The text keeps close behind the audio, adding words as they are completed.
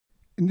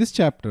In this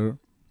chapter,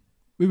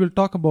 we will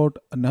talk about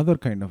another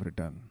kind of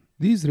return.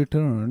 These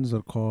returns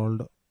are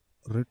called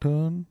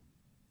Return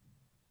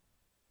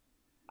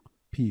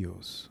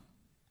POs,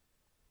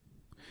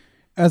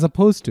 as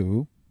opposed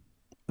to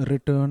a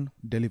return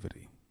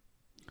delivery.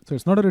 So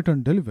it's not a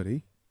return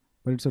delivery,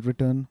 but it's a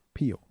return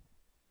PO.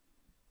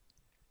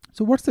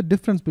 So what's the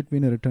difference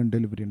between a return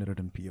delivery and a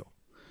return PO?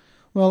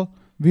 Well,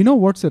 we know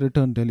what's a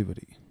return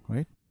delivery,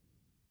 right?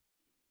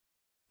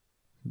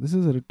 This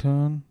is a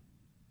return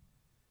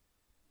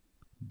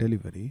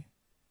delivery.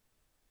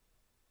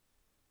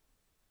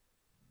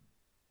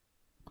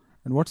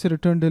 And what's a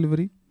return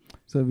delivery?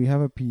 So we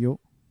have a PO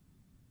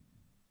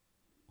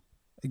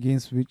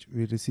against which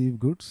we receive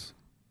goods,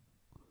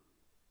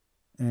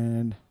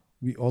 and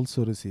we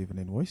also receive an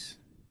invoice,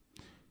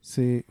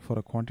 say for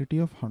a quantity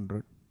of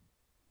 100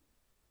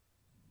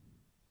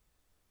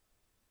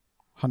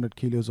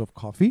 kilos of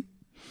coffee,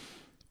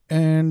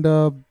 and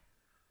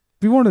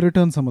we want to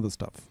return some of the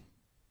stuff,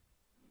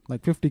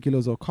 like 50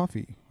 kilos of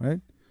coffee, right?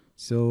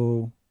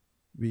 So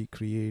we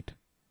create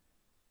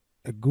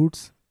a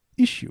goods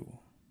issue.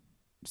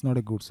 It's not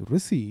a goods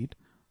receipt,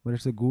 but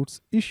it's a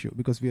goods issue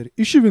because we are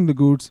issuing the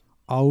goods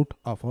out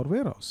of our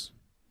warehouse.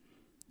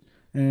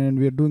 And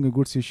we are doing a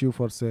goods issue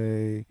for,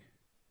 say,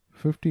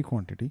 50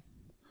 quantity.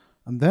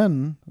 And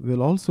then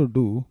we'll also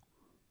do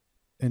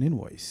an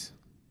invoice.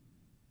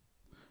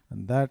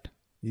 And that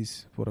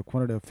is for a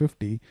quantity of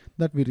 50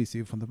 that we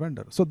receive from the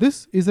vendor. So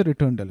this is a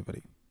return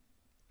delivery.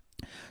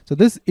 So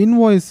this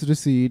invoice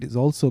receipt is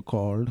also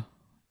called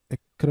a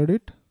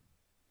credit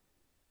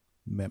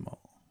memo.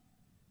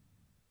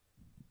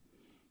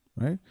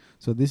 Right?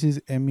 So this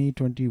is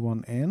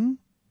ME21N.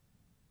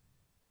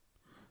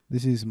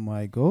 This is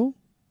MyGo.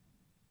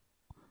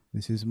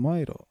 This is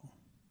Myro.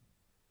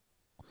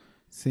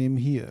 Same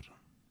here.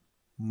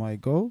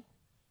 MyGo,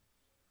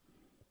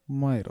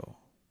 Myro.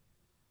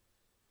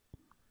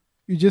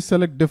 You just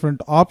select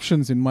different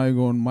options in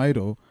MyGo and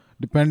Myro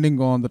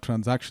depending on the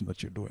transaction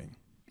that you're doing.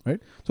 Right?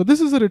 So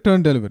this is a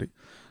return delivery.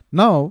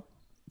 Now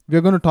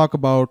we're going to talk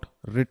about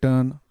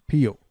return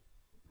PO.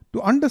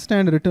 To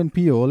understand return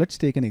PO, let's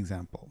take an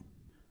example.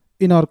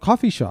 In our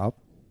coffee shop,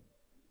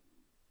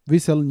 we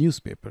sell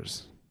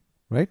newspapers,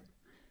 right?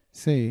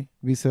 Say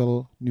we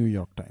sell New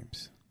York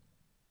Times.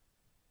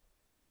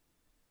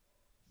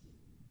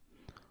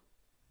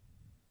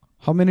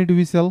 How many do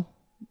we sell?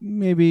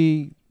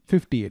 Maybe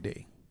 50 a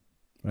day,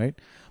 right?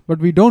 But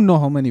we don't know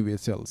how many we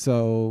sell.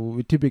 So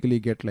we typically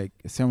get like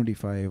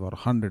 75 or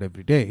 100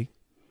 every day.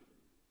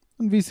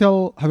 And we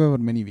sell however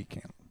many we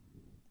can,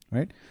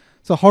 right?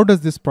 So how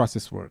does this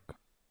process work?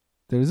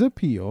 There is a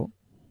PO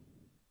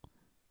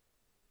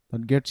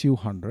that gets you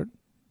 100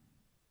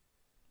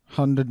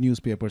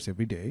 newspapers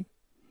every day,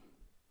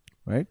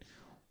 right?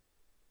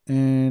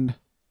 And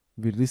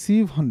we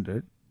receive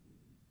 100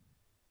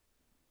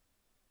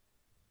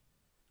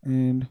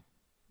 and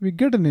we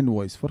get an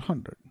invoice for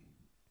 100,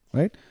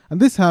 right? And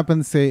this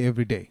happens, say,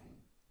 every day.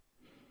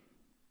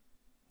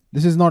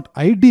 This is not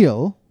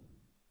ideal.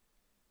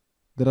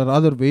 There are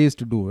other ways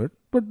to do it,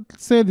 but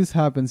say this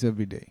happens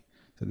every day.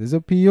 So there's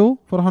a PO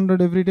for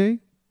 100 every day,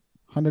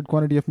 100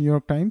 quantity of New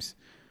York Times,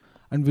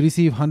 and we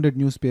receive 100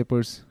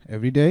 newspapers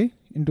every day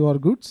into our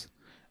goods,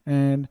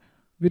 and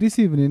we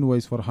receive an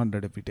invoice for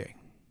 100 every day.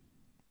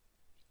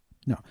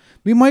 Now,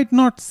 we might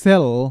not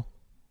sell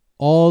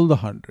all the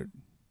 100,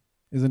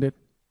 isn't it?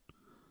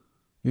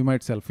 We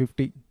might sell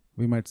 50,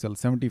 we might sell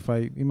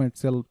 75, we might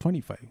sell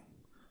 25.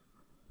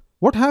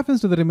 What happens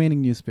to the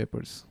remaining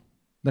newspapers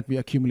that we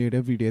accumulate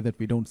every day that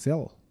we don't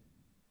sell?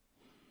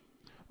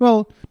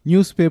 Well,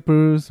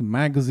 newspapers,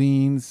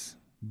 magazines,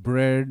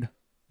 bread,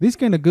 these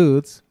kind of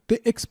goods, they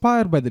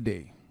expire by the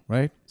day,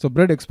 right? So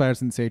bread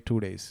expires in, say, 2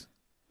 days.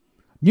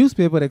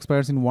 Newspaper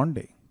expires in 1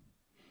 day.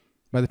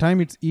 By the time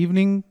it's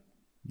evening,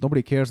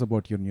 nobody cares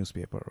about your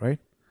newspaper, right?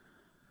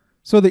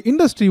 So the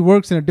industry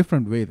works in a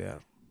different way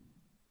there.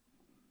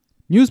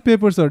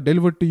 Newspapers are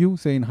delivered to you,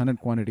 say, in 100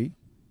 quantity.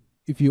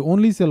 If you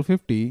only sell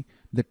 50,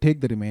 they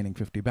take the remaining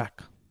 50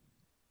 back.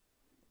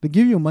 They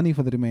give you money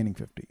for the remaining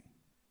 50,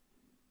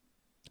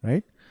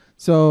 right?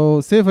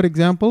 So say, for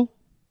example,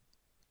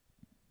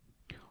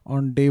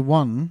 on day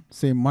 1,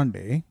 say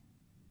Monday,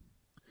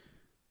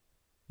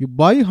 you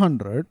buy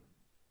 100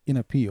 in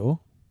a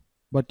PO,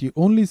 but you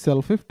only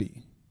sell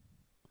 50.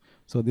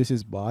 So this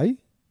is buy,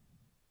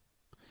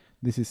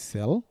 this is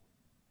sell,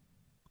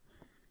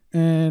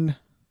 and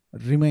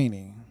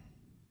remaining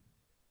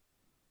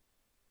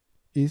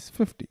is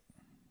 50,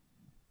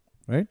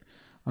 right?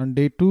 On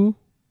day 2,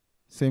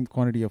 same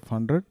quantity of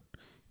 100,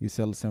 you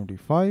sell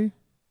 75,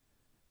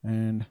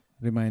 and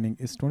remaining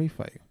is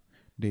 25.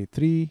 Day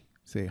 3,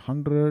 say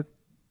 100,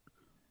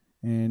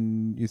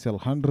 and you sell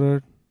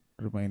 100,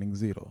 remaining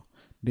 0.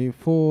 Day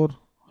 4,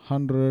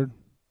 100,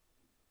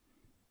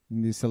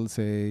 and you sell,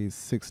 say,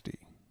 60,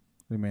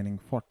 remaining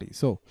 40.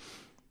 So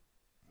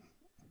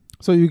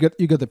you get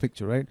the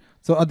picture, right?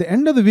 So at the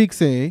end of the week,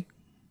 say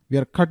we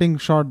are cutting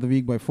short the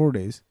week by 4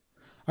 days.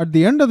 At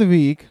the end of the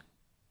week,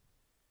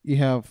 you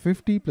have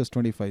 50 plus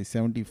 25,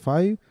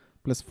 75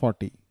 plus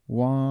 40.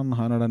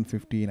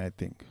 115, I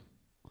think.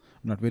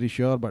 I'm not very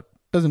sure, but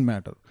doesn't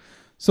matter.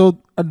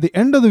 So at the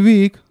end of the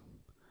week,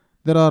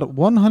 there are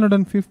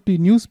 150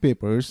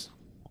 newspapers,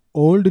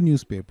 old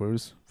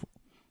newspapers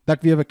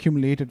that we have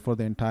accumulated for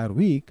the entire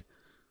week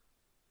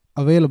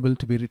available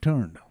to be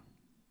returned.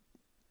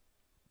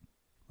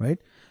 Right?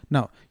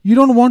 Now, you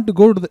don't want to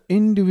go to the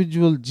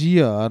individual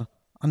GR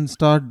and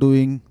start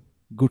doing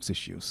goods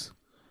issues.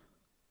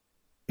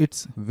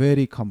 It's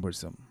very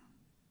cumbersome.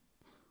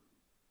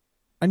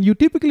 And you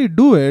typically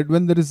do it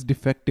when there is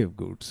defective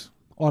goods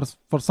or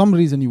for some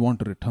reason you want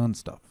to return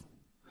stuff.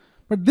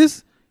 But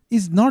this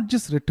is not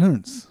just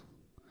returns.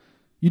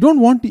 You don't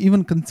want to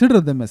even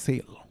consider them a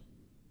sale.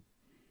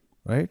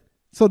 Right?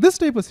 So this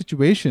type of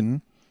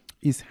situation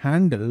is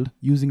handled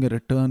using a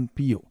return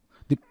PO.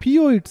 The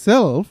PO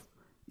itself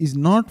is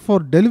not for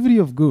delivery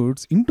of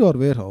goods into our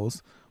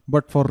warehouse,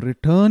 but for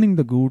returning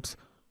the goods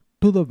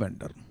to the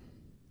vendor.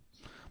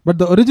 But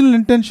the original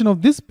intention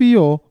of this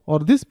PO or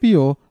this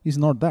PO is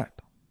not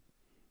that.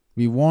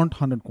 We want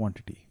 100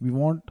 quantity. We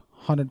want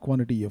 100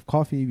 quantity of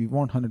coffee. We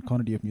want 100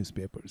 quantity of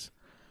newspapers.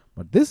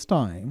 But this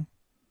time,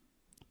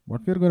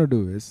 what we're going to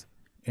do is,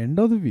 end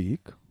of the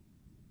week,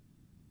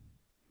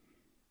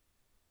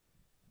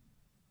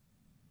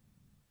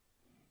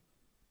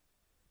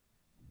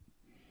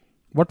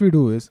 what we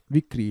do is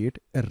we create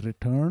a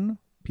return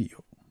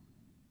PO.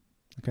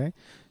 Okay,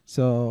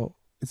 so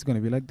it's going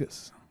to be like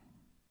this.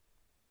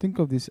 Think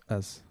of this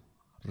as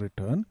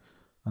return,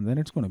 and then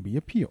it's going to be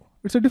a PO.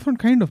 It's a different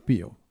kind of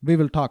PO. We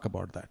will talk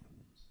about that.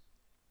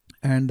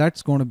 And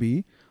that's going to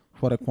be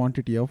for a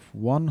quantity of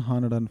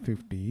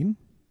 115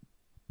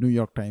 New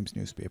York Times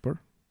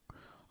newspaper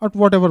at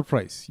whatever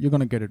price. You're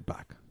going to get it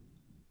back.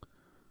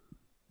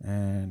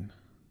 And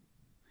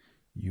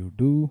you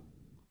do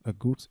a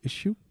goods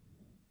issue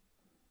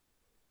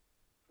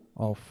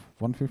of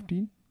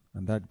 115,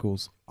 and that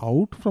goes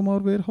out from our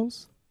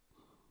warehouse.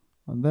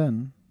 And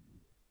then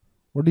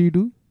what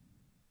do?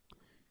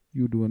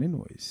 You do an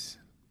invoice,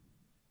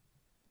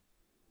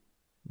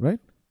 right?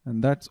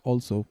 And that's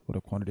also for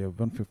a quantity of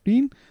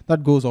 115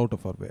 that goes out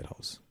of our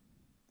warehouse.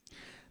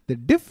 The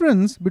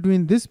difference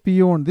between this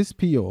PO and this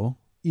PO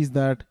is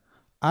that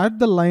at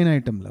the line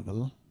item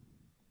level,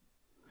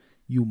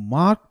 you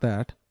mark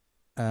that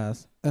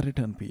as a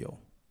return PO.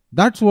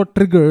 That's what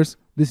triggers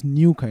this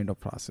new kind of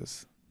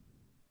process.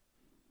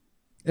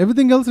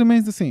 Everything else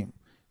remains the same.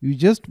 You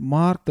just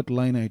mark that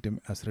line item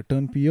as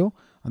return PO,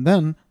 and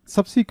then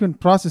subsequent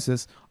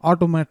processes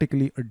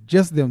automatically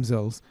adjust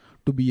themselves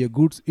to be a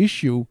goods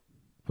issue,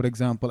 for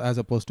example, as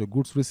opposed to a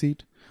goods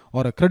receipt,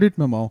 or a credit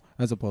memo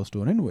as opposed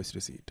to an invoice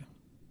receipt.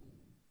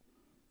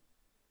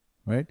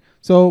 Right?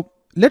 So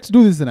let's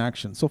do this in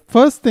action. So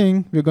first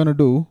thing we're going to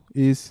do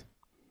is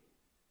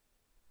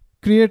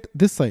create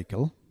this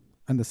cycle,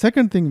 and the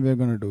second thing we're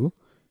going to do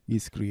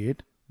is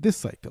create this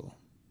cycle.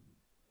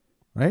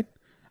 Right?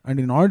 And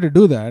in order to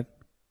do that,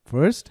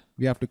 first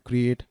we have to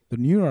create the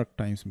New York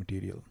Times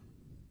material.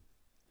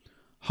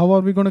 How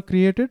are we going to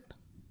create it?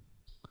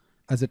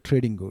 As a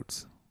trading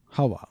goods.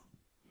 How?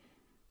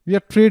 We are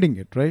trading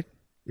it, right?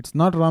 It's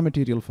not raw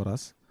material for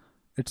us.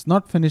 It's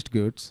not finished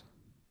goods.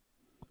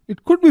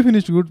 It could be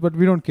finished goods, but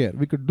we don't care.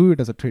 We could do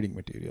it as a trading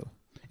material.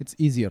 It's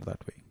easier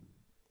that way.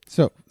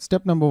 So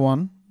step number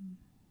 1,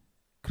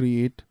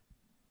 create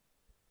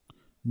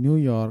New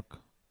York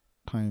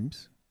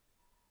Times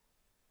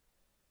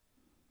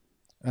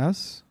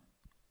as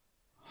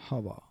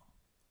Hava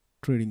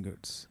trading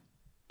goods.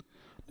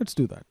 Let's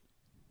do that.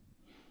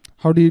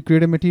 How do you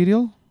create a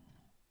material?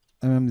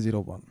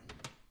 MM01,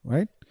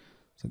 right?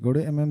 So go to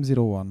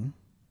MM01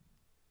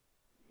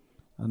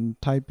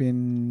 and type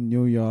in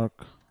New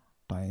York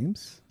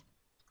Times,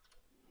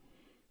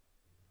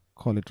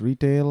 call it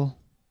retail,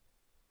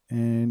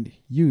 and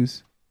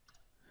use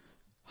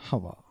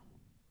Hava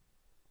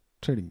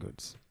trading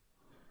goods.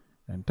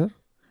 Enter.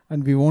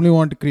 And we only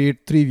want to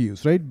create 3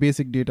 views, right?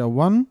 Basic data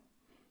 1,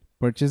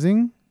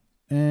 purchasing,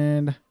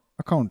 and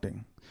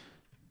accounting.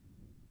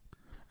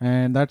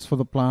 And that's for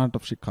the plant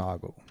of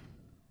Chicago.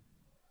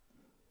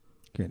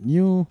 Okay,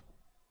 New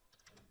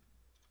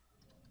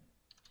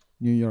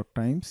York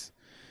Times.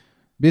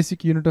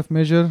 Basic unit of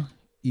measure,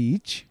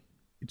 each.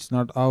 It's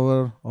not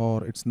hour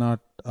or it's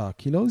not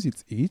kilos,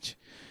 it's each.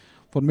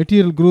 For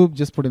material group,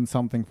 just put in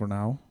something for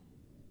now.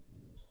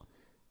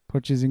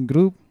 Purchasing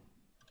group,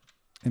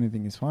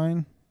 anything is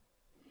fine.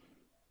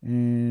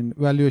 And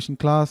valuation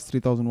class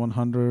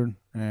 3100,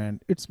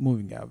 and it's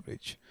moving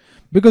average.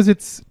 Because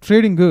it's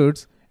trading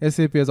goods,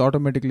 SAP has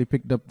automatically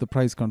picked up the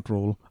price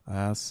control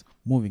as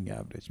moving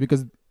average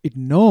because it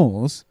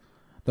knows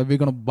that we're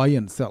going to buy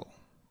and sell,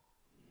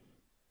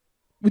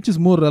 which is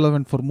more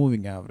relevant for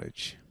moving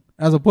average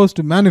as opposed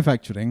to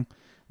manufacturing,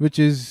 which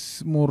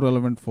is more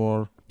relevant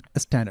for a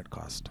standard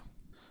cost.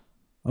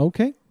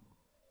 Okay.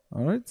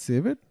 All right.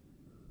 Save it.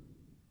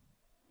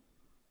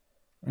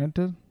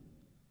 Enter.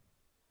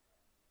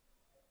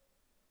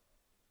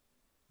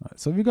 All right,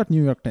 so we got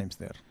New York Times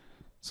there.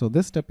 So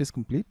this step is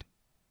complete.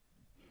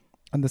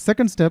 And the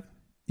second step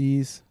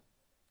is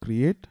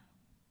create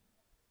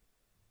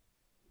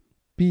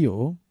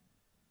PO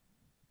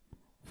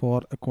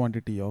for a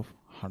quantity of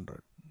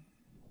 100.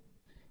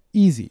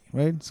 Easy,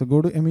 right? So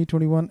go to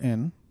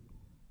ME21N,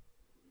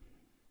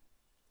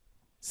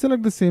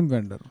 select the same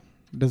vendor,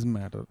 doesn't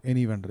matter,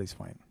 any vendor is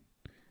fine,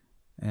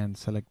 and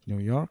select New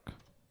York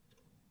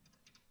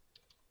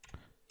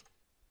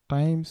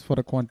times for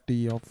a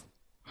quantity of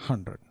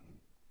 100.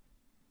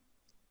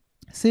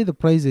 Say the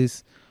price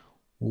is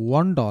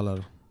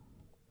 $1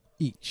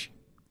 each.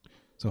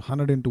 So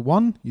 100 into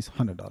 1 is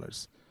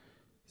 $100.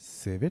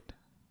 Save it.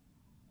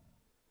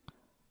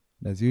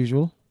 As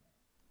usual,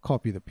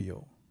 copy the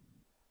PO.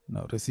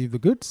 Now receive the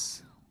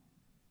goods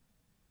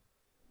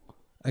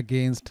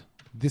against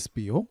this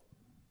PO.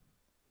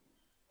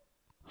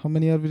 How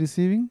many are we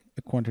receiving?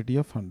 A quantity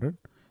of 100.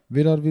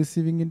 Where are we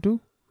receiving into?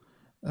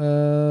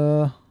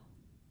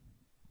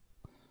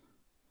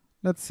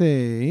 Let's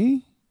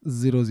say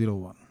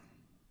 001.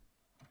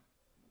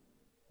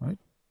 Right?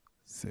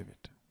 Save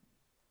it.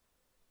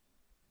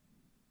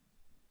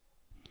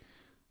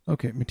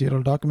 Okay,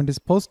 material document is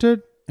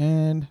posted,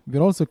 and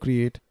we'll also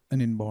create an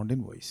inbound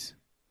invoice.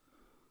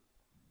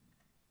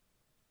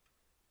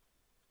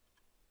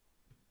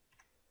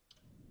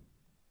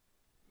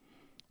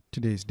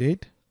 Today's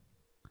date,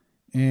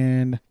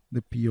 and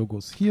the PO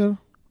goes here.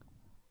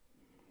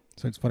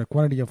 So it's for a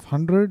quantity of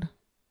 100,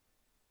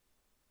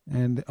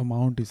 and the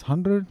amount is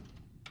 100.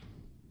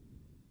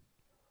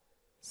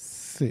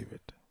 Save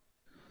it.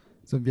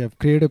 So we have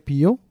created a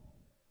PO.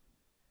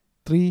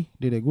 3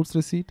 did a goods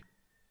receipt.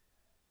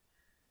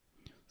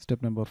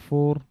 Step number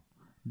 4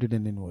 did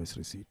an invoice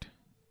receipt.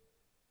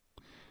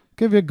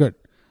 Okay, we're good.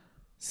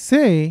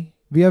 Say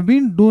we have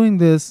been doing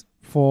this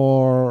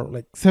for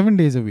like 7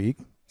 days a week,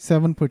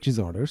 7 purchase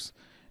orders,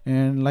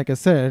 and like I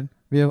said,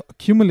 we have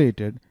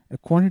accumulated a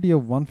quantity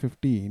of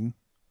 115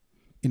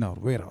 in our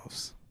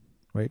warehouse.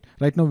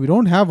 Right now we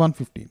don't have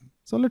 115,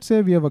 so let's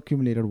say we have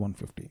accumulated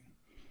 115.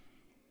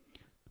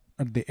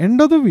 At the end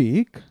of the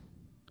week,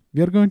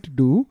 we are going to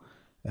do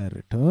a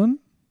return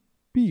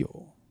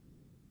PO,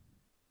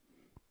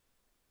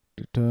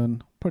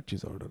 return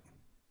purchase order.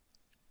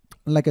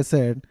 Like I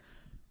said,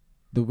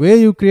 the way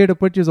you create a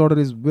purchase order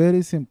is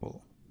very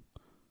simple.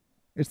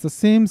 It's the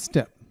same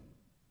step.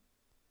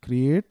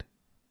 Create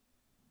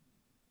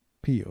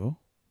PO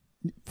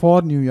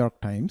for New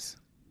York Times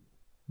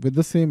with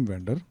the same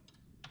vendor.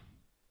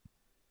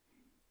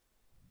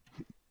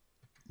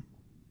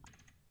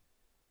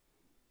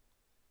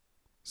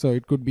 So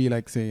it could be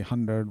like, say,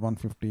 100,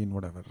 115,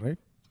 whatever, right?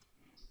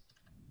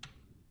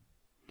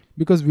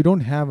 Because we don't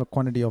have a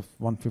quantity of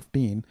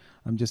 115,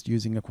 I'm just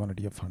using a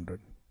quantity of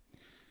 100.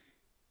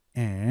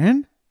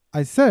 And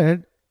I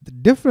said the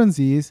difference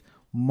is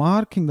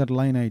marking that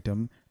line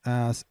item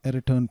as a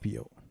return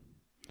PO.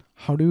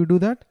 How do you do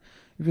that?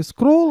 If you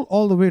scroll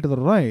all the way to the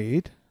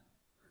right,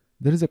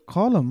 there is a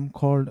column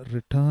called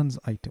returns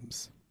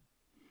items.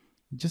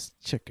 Just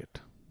check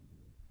it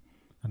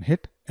and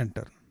hit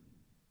enter.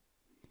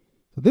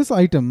 So this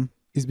item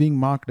is being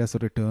marked as a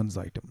returns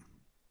item.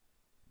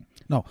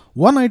 Now,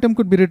 one item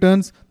could be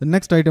returns, the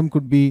next item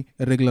could be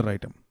a regular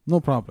item.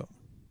 No problem.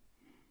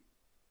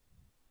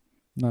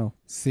 Now,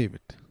 save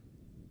it.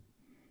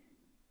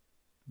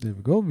 There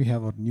we go. We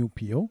have our new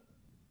PO.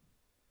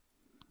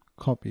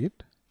 Copy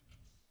it.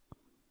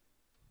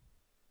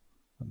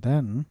 And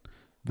then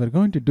we're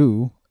going to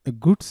do a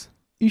goods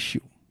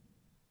issue.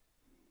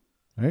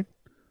 Right?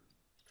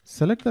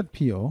 Select that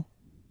PO,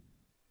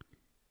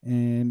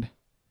 and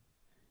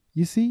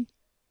you see,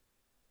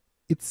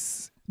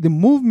 it's the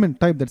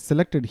movement type that's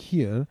selected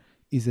here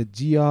is a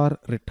GR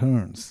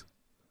returns,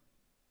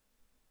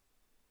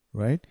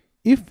 right?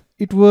 If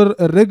it were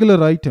a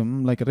regular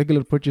item, like a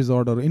regular purchase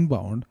order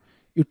inbound,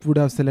 it would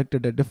have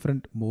selected a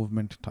different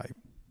movement type.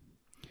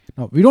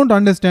 Now, we don't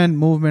understand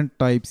movement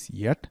types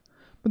yet,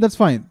 but that's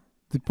fine.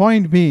 The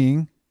point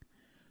being,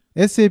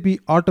 SAP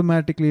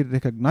automatically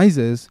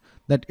recognizes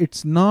that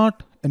it's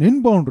not an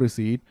inbound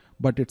receipt,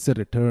 but it's a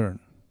return.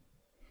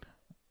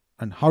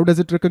 And how does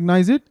it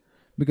recognize it?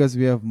 Because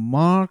we have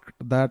marked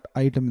that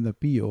item in the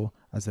PO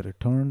as a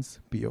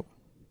returns PO.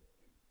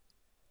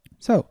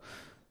 So,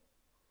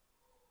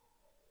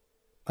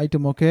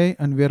 item okay,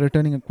 and we are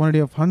returning a quantity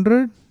of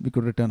 100. We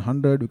could return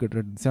 100, we could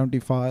return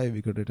 75,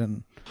 we could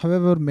return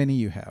however many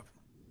you have.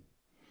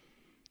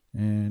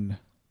 And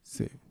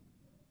save.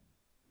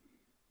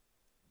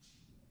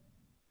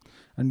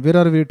 And where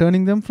are we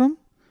returning them from?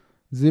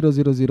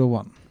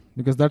 0001,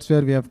 because that's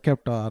where we have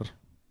kept our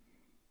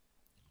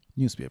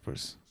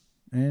newspapers.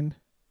 And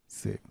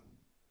save.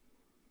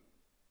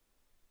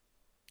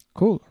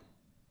 Cool.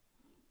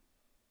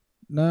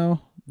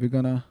 Now we're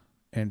gonna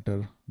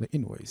enter the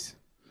invoice.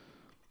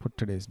 Put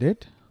today's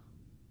date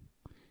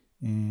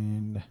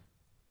and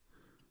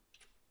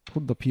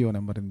put the PO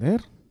number in there.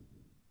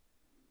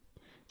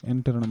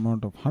 Enter an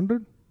amount of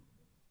 100.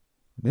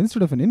 And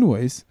instead of an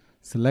invoice,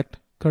 select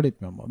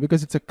credit memo,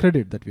 because it's a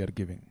credit that we are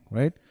giving,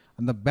 right?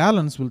 And the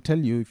balance will tell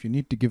you if you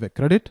need to give a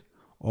credit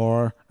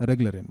or a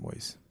regular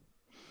invoice.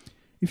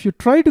 If you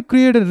try to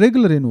create a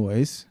regular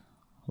invoice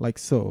like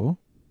so,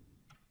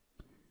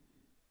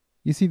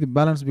 you see the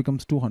balance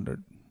becomes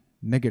 200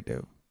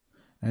 negative.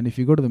 And if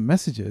you go to the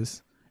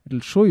messages, it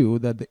will show you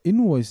that the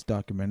invoice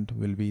document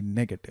will be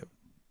negative,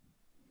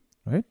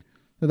 right?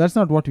 So that's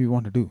not what we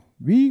want to do.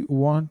 We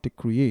want to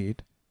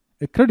create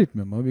a credit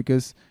memo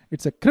because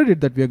it's a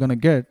credit that we are going to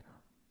get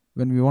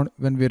when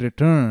we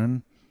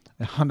return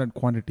 100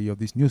 quantity of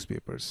these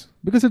newspapers,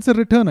 because it's a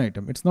return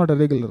item. It's not a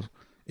regular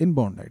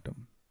inbound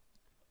item.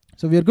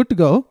 So we are good to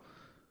go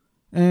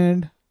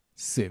and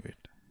save it.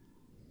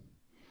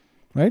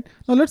 Right?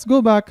 Now let's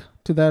go back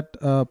to that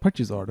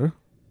purchase order.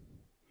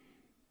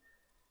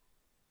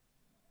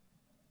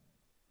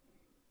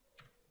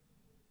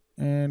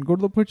 And go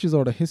to the purchase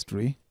order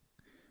history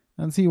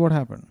and see what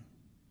happened.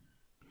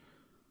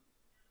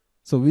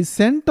 So we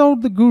sent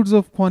out the goods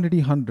of quantity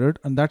 100,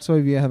 and that's why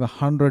we have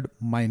 100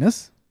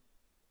 minus.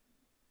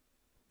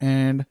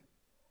 And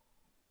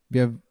we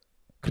have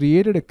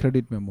created a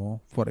credit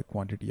memo for a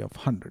quantity of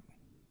 100.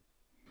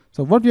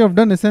 So what we have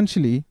done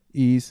essentially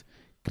is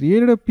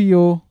created a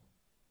PO,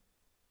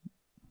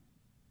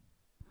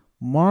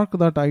 mark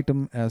that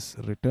item as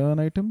return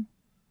item.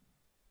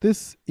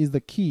 This is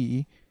the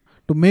key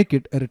to make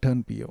it a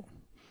return PO.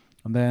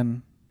 And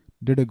then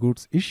did a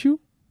goods issue.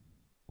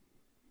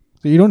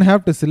 So you don't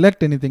have to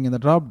select anything in the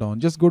drop down.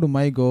 Just go to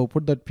MyGo,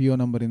 put that PO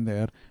number in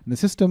there, and the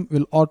system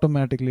will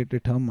automatically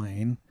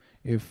determine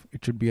if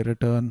it should be a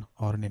return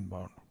or an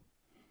inbound.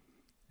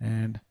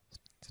 And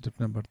step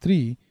number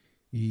 3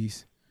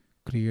 is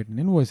create an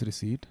invoice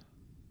receipt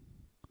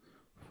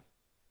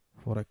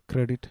for a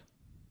credit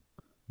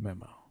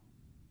memo.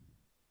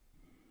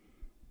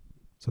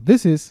 So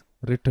this is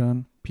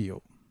return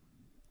PO.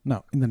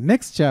 Now, in the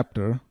next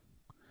chapter,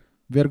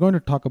 we are going to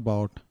talk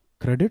about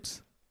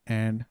credits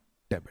and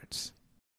debits.